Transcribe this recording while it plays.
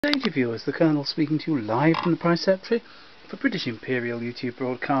Good day, viewers. The Colonel speaking to you live from the Preceptory for British Imperial YouTube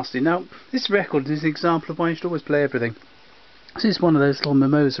Broadcasting. Now, this record is an example of why you should always play everything. This is one of those little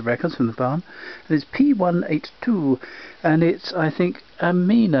Mimosa records from the barn, and it's P182, and it's, I think,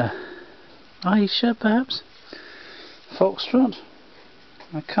 Amina Aisha, perhaps? Foxtrot?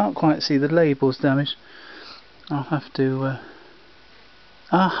 I can't quite see the labels damaged. I'll have to...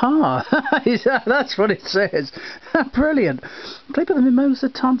 Aha! That's what it says. Brilliant. Played by the Mimosa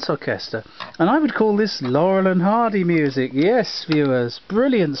Dance Orchestra. And I would call this Laurel and Hardy music. Yes, viewers.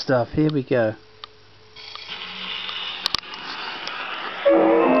 Brilliant stuff. Here we go.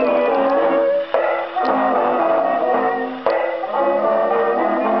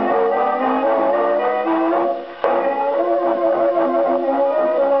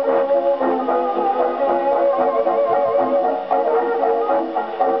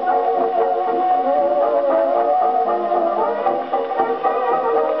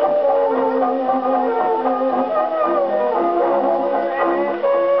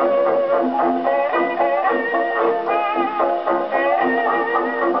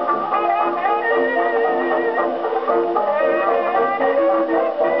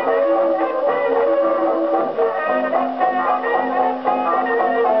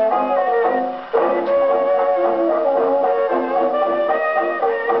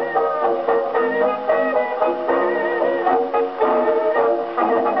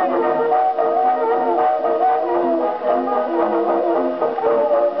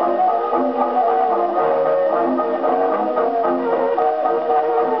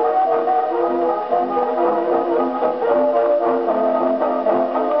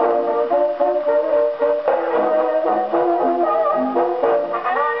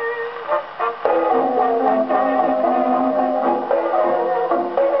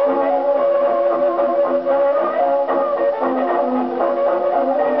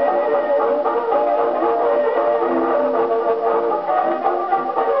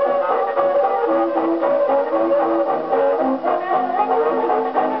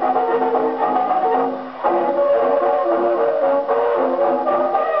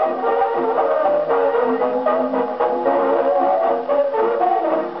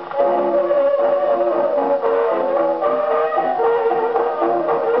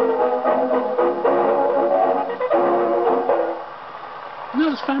 That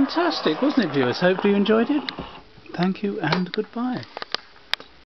was fantastic, wasn't it, viewers? Hope you enjoyed it. Thank you and goodbye.